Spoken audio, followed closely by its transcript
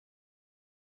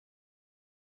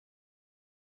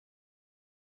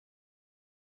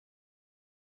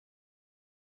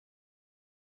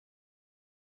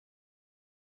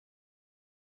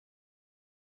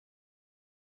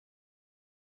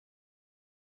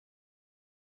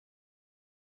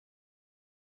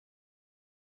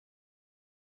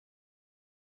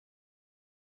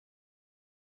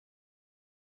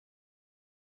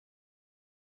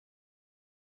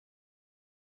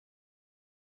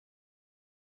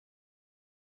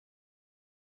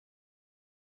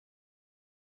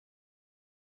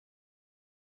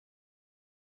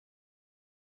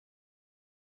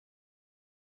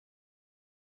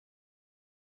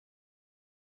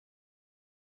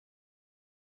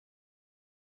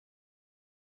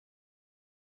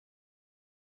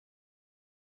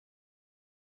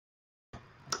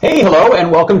Hey, hello,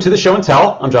 and welcome to the Show and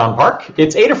Tell. I'm John Park.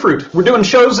 It's Adafruit. We're doing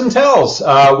shows and tells.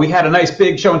 We had a nice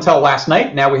big show and tell last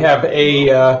night. Now we have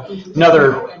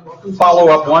another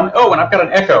follow-up one. Oh, and I've got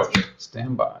an echo.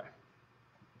 Stand by.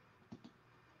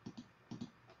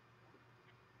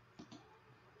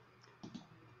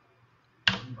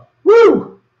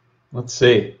 Woo! Let's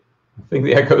see. I think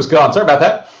the echo's gone. Sorry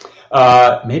about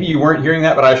that. Maybe you weren't hearing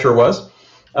that, but I sure was.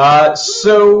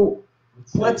 So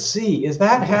let's see. Is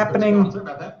that happening?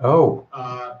 Oh.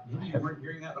 Maybe you weren't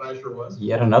hearing that, but I sure was.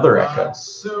 Yet another echo.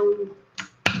 So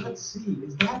let's see.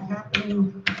 Is that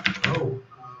happening? Oh.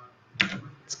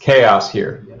 It's chaos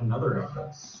here. Yet another echo.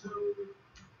 So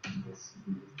let's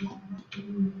see. Is that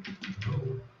happening?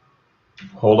 Oh.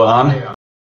 Hold on.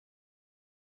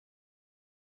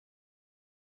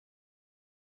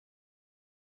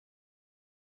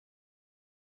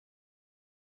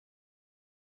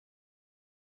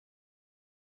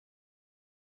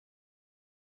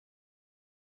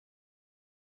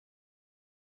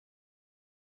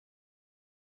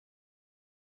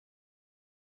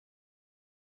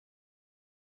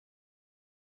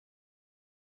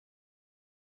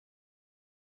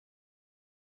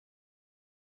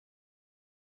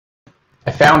 I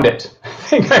found it. I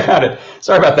think I found it.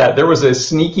 Sorry about that. There was a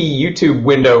sneaky YouTube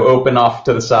window open off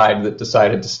to the side that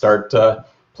decided to start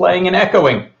playing and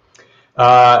echoing.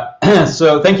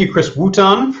 So thank you, Chris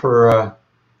Wooton, for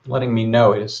letting me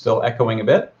know it is still echoing a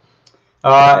bit.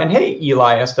 And hey,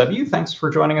 Eli SW, thanks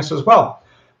for joining us as well.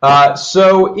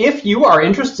 So if you are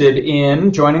interested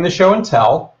in joining the show and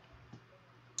tell,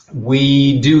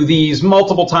 we do these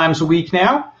multiple times a week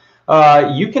now.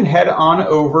 You can head on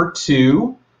over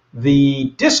to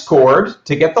the Discord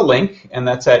to get the link, and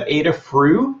that's at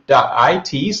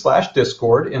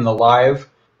adafru.it/Discord in the live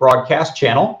broadcast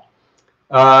channel,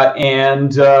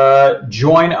 and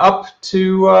join up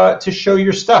to show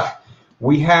your stuff.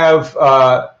 We have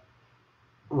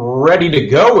ready to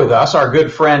go with us our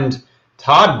good friend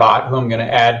Todd Bot, who I'm going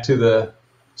to add to the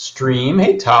stream.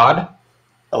 Hey, Todd.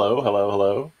 Hello, hello,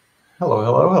 hello. Hello,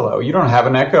 hello, hello. You don't have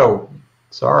an echo.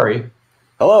 Sorry.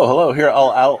 Hello, hello. Here,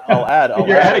 I'll add.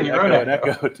 You're adding your own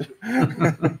echo.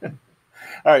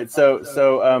 All right. So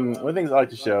one of the things I like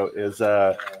to show is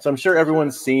so I'm sure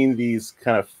everyone's seen these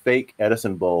kind of fake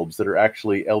Edison bulbs that are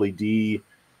actually LED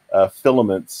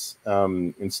filaments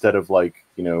instead of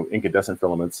incandescent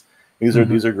filaments. These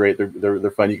are great. They're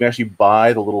fun. You can actually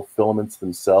buy the little filaments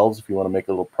themselves if you want to make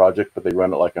a little project, but they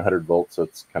run at like 100 volts, so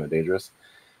it's kind of dangerous.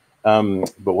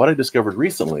 But what I discovered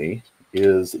recently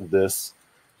is this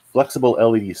flexible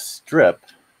LED strip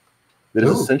that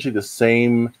is essentially the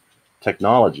same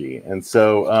technology, and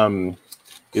so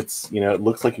it's it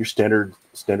looks like your standard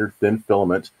thin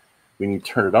filament. When you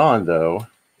turn it on, though,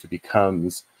 it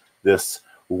becomes this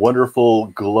wonderful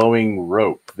glowing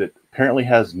rope that apparently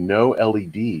has no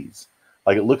LEDs.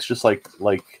 Like it looks just like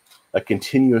a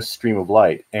continuous stream of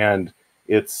light, and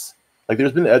it's like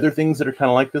there's been other things that are kind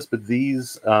of like this, but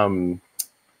these are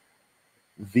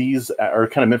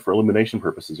kind of meant for illumination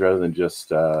purposes rather than just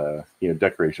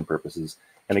decoration purposes,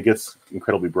 and it gets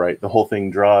incredibly bright. The whole thing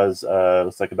draws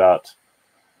looks like about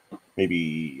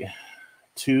maybe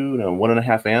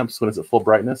 1.5 amps when it's at full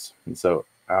brightness, and so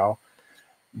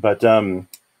but to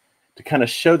kind of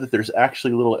show that there's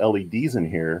actually little LEDs in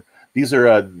here, these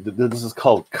are this is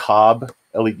called Cobb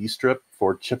LED strip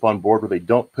for chip on board, where they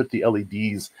don't put the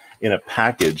LEDs in a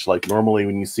package like normally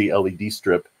when you see LED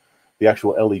strip. The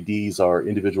actual LEDs are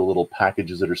individual little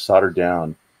packages that are soldered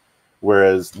down,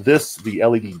 whereas the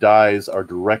LED dyes are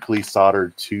directly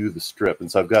soldered to the strip.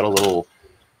 And so I've got a little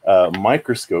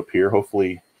microscope here.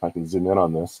 Hopefully I can zoom in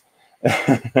on this.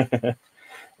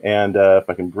 And if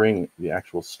I can bring the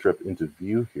actual strip into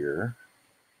view here.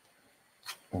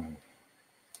 Oh,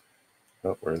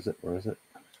 where is it? Where is it?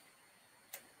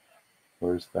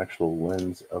 Where's the actual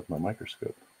lens of my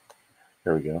microscope?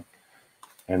 There we go.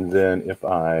 And then if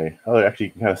actually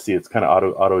you can kind of see it's kind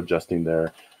of auto adjusting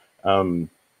there.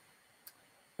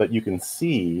 But you can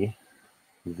see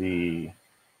if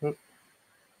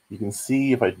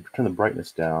I turn the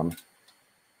brightness down,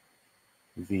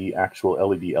 the actual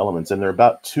LED elements, and they're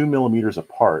about 2 millimeters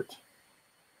apart.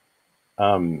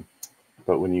 But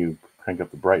when you crank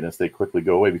up the brightness, they quickly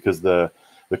go away because the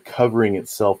covering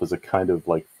itself is a kind of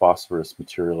like phosphorus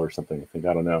material or something. I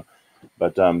don't know,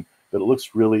 but it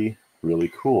looks really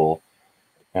cool.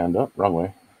 And wrong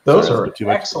way. Those are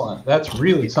excellent. That's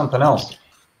really something else.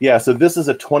 Yeah, so this is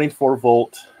a 24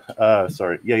 volt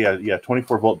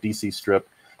 24 volt DC strip.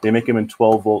 They make them in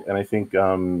 12 volt and I think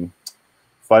 5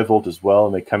 volt as well,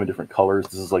 and they come in different colors.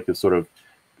 This is like this sort of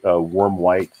warm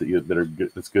white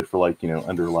that's good for like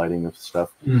under lighting of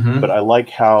stuff. But I like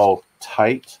how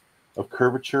tight of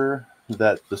curvature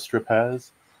that the strip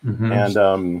has.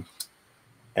 Mm-hmm.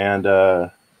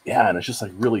 Yeah, and it's just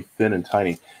like really thin and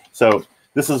tiny. So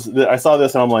I saw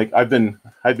this and I'm like, I've been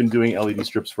doing LED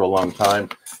strips for a long time.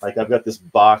 Like I've got this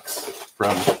box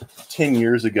from 10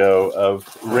 years ago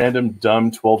of random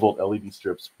dumb 12-volt LED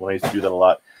strips when I used to do that a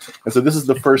lot. And so this is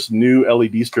the first new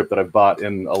LED strip that I've bought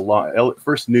in a long,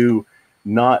 first new,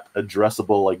 not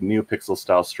addressable like NeoPixel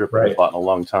style strip that I've bought in a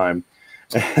long time.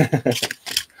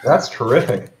 That's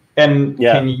terrific. And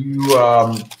can you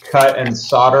cut and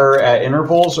solder at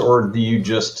intervals, or do you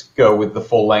just go with the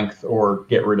full length or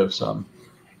get rid of some?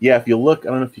 Yeah, if you look,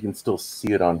 I don't know if you can still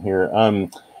see it on here.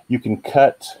 You can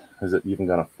cut. Is it even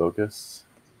gonna focus?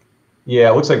 Yeah,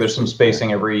 it looks like there's some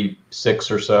spacing every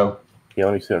 6 or so. Yeah,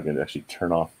 let me see if I can actually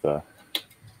turn off the.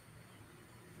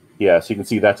 Yeah, so you can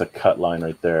see that's a cut line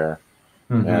right there,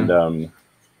 and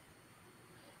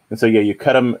so yeah, you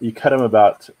cut them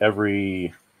about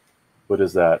every. What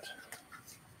is that?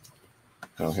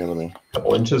 Oh, here, let me. A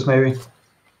couple inches, maybe.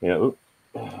 Yeah.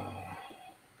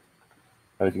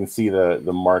 And if you can see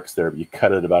the marks there, you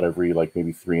cut it about every like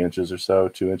maybe 3 inches or so,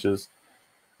 2 inches.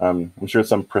 I'm sure it's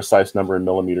some precise number in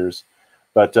millimeters,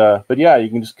 but yeah, you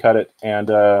can just cut it, and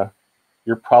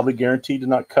you're probably guaranteed to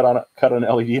not cut on an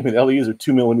LED. I mean, LEDs are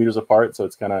 2 millimeters apart, so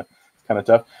it's kind of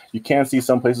tough. You can see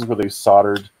some places where they've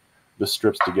soldered the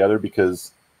strips together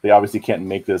because they obviously can't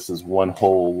make this as one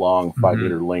whole long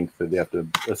 5-meter length. That they have to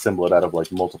assemble it out of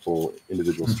like multiple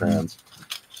individual strands.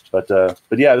 But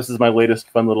yeah, this is my latest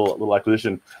fun little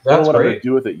acquisition. I don't know what I'm going to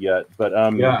do with it yet, but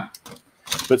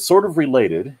but sort of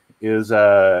related is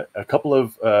a couple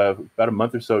of about a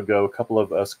month or so ago, a couple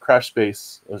of us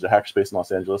CrashSpace, it was a hackerspace in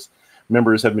Los Angeles,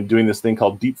 members have been doing this thing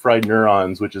called Deep Fried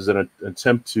Neurons, which is an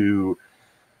attempt to.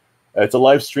 It's a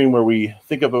live stream where we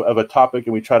think of a topic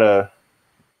and we try to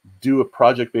do a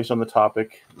project based on the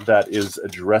topic that is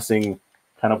addressing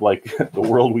kind of like the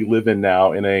world we live in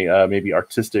now in a maybe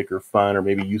artistic or fun or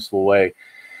maybe useful way.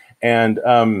 And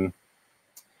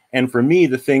for me,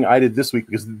 the thing I did this week,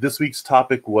 because this week's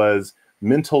topic was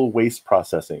mental waste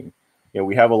processing. You know,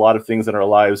 we have a lot of things in our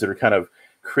lives that are kind of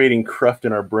creating cruft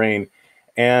in our brain.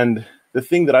 And the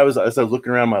thing that as I was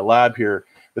looking around my lab here,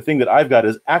 the thing that I've got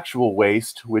is actual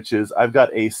waste, which is I've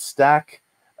got a stack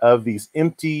of these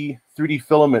empty 3D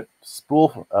filament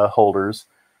spool holders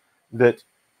that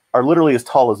are literally as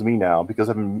tall as me now because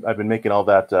I've been making all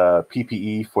that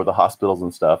PPE for the hospitals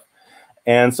and stuff.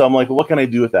 And so I'm like, well, what can I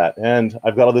do with that? And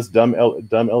I've got all this dumb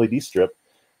LED strip.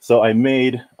 So I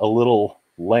made a little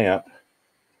lamp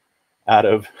out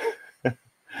of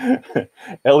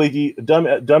LED dumb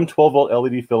 12-volt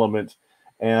LED filament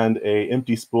and a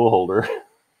empty spool holder.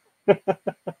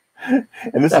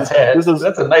 And that's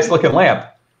a nice looking lamp.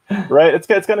 Right, it's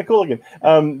kind of cool looking.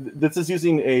 This is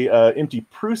using a empty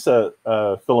Prusa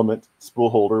filament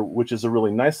spool holder, which is a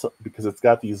really nice because it's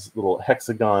got these little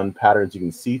hexagon patterns you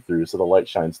can see through, so the light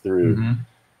shines through.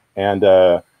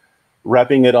 And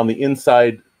wrapping it on the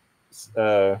inside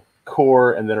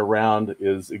core and then around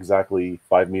is exactly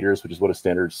 5 meters, which is what a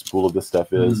standard spool of this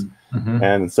stuff is.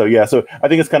 And so yeah, so I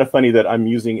think it's kind of funny that I'm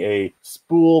using a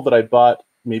spool that I bought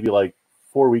maybe like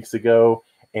 4 weeks ago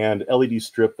and LED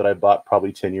strip that I bought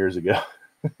probably 10 years ago.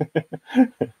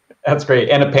 That's great.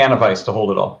 And a pan of ice to hold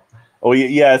it all. Oh,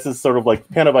 yeah, this is sort of like,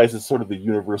 pan of ice is sort of the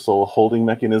universal holding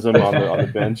mechanism on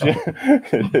the bench.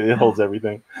 It holds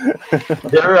everything.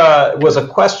 There was a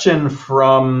question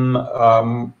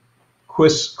from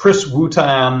Chris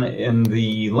Wutan in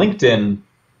the LinkedIn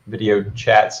video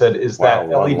chat, said, is that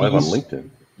LEDs... on LinkedIn.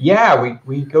 Yeah,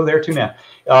 we go there too now.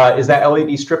 Is that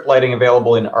LED strip lighting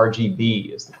available in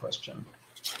RGB is the question.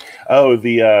 Oh,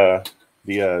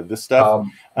 this stuff.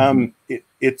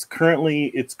 It's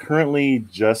currently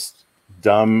just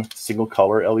dumb single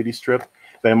color LED strip.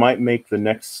 They might make the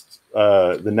next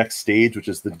stage, which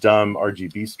is the dumb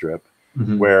RGB strip,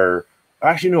 where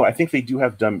actually no, I think they do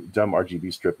have dumb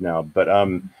RGB strip now. But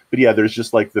yeah, there's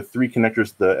just like the 3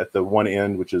 connectors at the one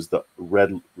end, which is the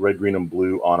red, green, and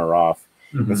blue on or off,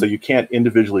 and so you can't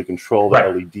individually control the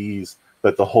LEDs,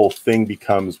 but the whole thing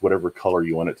becomes whatever color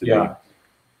you want it to be.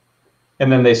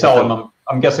 And then they sell them,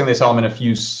 I'm guessing they sell them in a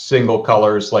few single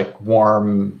colors, like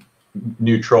warm,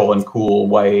 neutral, and cool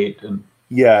white. And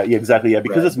yeah, exactly. Yeah,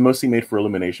 because it's mostly made for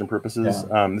illumination purposes.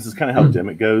 This is kind of how dim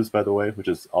it goes, by the way, which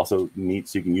is also neat.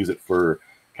 So you can use it for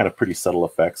kind of pretty subtle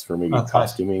effects for maybe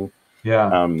costuming.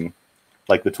 Nice.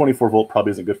 Like the 24-volt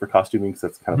probably isn't good for costuming because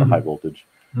that's kind of a high voltage,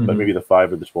 but maybe the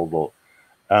 5 or the 12-volt.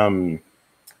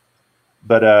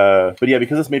 But yeah,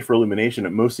 because it's made for illumination,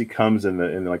 it mostly comes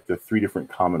in like the 3 different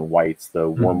common whites: the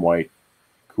warm white,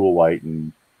 cool white,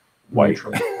 and white.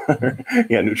 Neutral.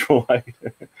 Yeah, neutral white.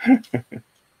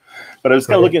 But I was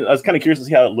kind of looking. I was kind of curious to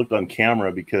see how it looked on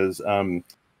camera because don't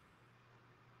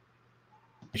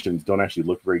actually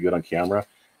look very good on camera,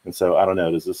 and so I don't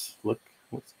know. Does this look?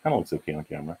 Kind of looks okay on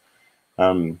camera.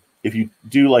 If you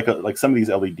do like some of these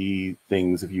LED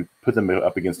things, if you put them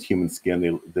up against human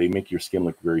skin, they make your skin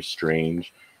look very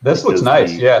strange. This looks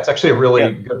nice. Yeah, it's actually a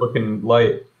really good looking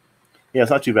light. Yeah, it's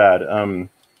not too bad.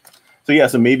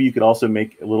 So maybe you could also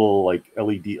make a little like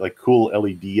LED, like cool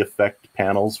LED effect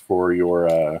panels for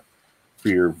your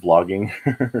vlogging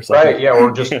or something. Right. Yeah.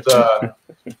 Or just I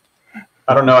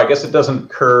don't know. I guess it doesn't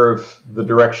curve the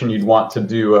direction you'd want to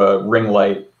do a ring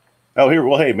light. Oh, here.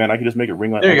 Well, hey, man, I can just make a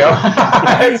ring light. There you go.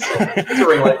 it's a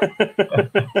ring light.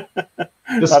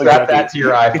 Just strap that to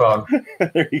your iPhone.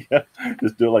 There you go.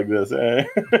 Just do it like this.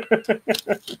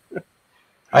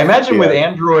 I imagine with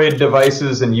Android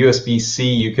devices and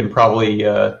USB-C, you can probably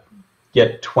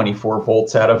get 24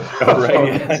 volts out of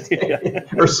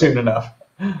or soon enough.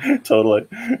 Totally.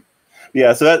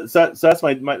 Yeah, so that's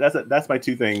my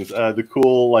two things. The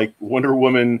cool like Wonder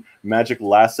Woman magic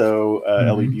lasso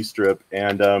LED strip,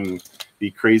 and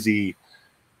the crazy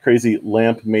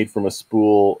lamp made from a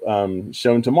spool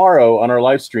shown tomorrow on our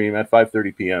live stream at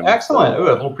 5:30 p.m. Excellent. So,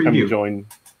 ooh, a little preview. Come join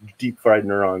Deep Fried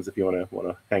Neurons if you want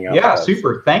to hang out. Yeah,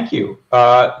 super. Thank you.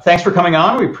 Thanks for coming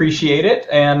on. We appreciate it,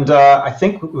 and I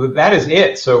think that is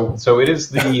it. So it is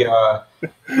the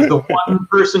one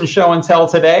person show and tell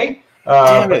today.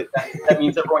 But that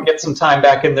means everyone gets some time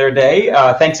back in their day.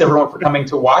 Thanks everyone for coming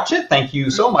to watch it. Thank you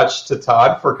so much to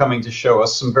Todd for coming to show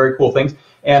us some very cool things.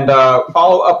 And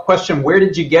follow-up question: where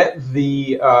did you get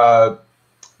the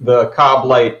Cobb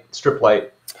light strip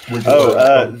light?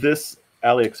 This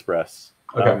AliExpress.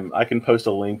 Okay. I can post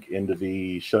a link into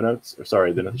the show notes. Or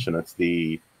sorry, not the show notes.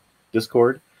 The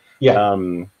Discord. Yeah.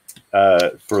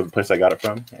 For the place I got it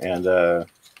from, and.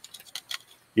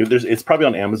 It's probably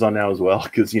on Amazon now as well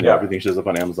because everything shows up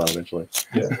on Amazon eventually.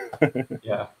 Yeah,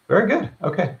 yeah, very good.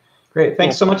 Okay, great.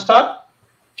 Thanks so much, Todd.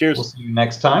 Cheers. We'll see you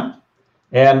next time.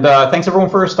 And thanks everyone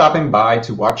for stopping by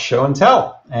to watch Show and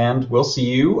Tell. And we'll see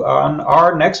you on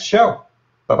our next show.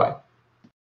 Bye-bye.